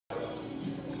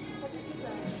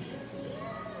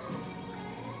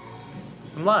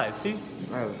I'm live, see?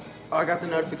 Oh, I got the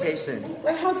notification.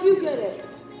 Wait, how'd you get it?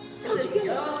 How'd you get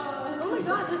it? Oh my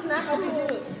god, isn't that how you do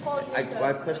it?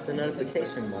 I pushed the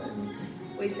notification button.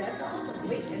 Wait, that's awesome.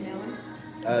 Wait, and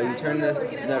now You turn the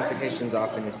notifications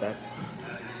off in your set.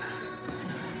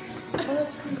 Oh,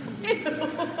 that's cool.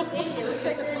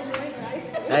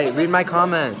 Hey, read my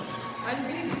comment. I'm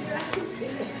reading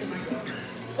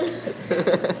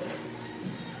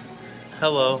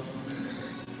Hello.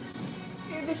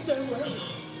 It's so late.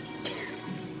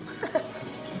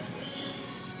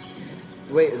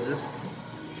 Wait, is this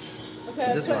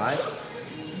Okay, live?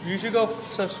 You should go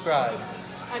subscribe.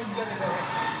 I'm gonna go.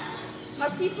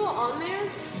 Are people on there?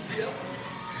 No?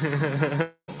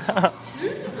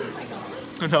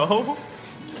 Oh,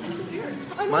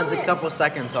 no Mine's a way. couple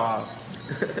seconds off.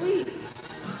 Sweet.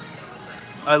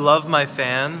 I love my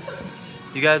fans.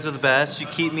 You guys are the best. You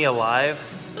keep me alive.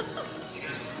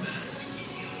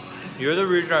 You're the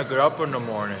reason I get up in the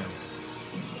morning.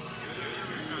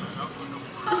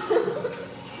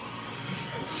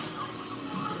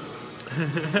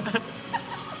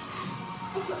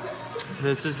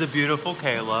 This is the beautiful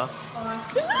Kayla.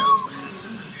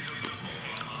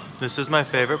 This is my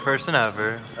favorite person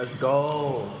ever. Let's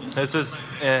go. This is,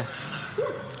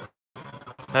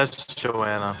 That's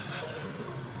Joanna.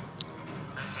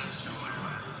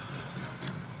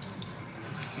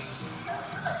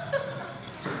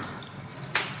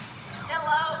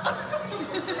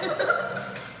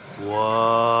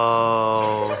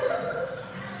 Whoa.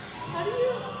 How do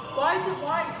you? Why is it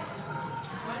white?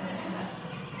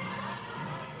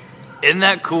 Isn't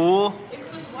that cool?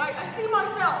 It's just white. I see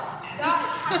myself. Guys,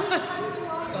 how do you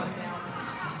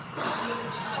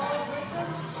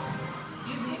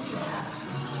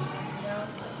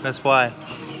That's why.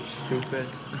 Stupid.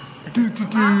 I don't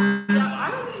even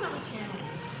have a channel.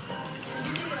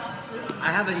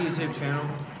 I have a YouTube channel.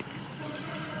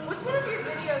 What's one of your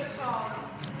videos called?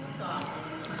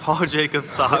 Paul Jacob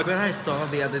Look socks. what I saw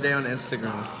the other day on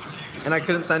Instagram. And I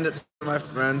couldn't send it to my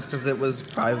friends because it was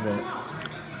private.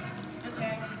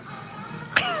 Okay.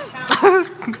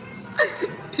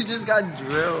 He just got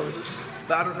drilled.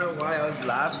 But I don't know why I was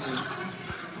laughing.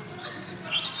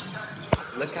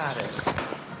 Look at it.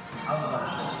 I was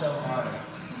laughing so hard.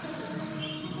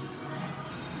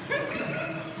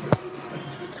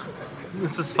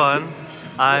 This is fun.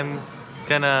 I'm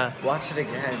gonna. Watch it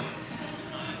again.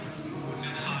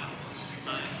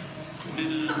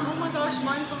 Oh my gosh,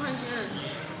 mine's behind yours.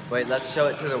 Wait, let's show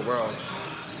it to the world.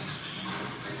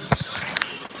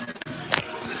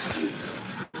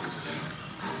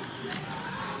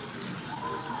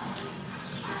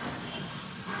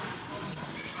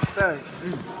 Sorry.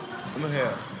 I'm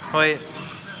here. Wait.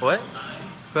 What?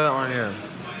 Put it on here.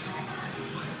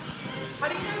 How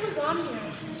do you know it was on here?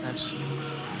 That's.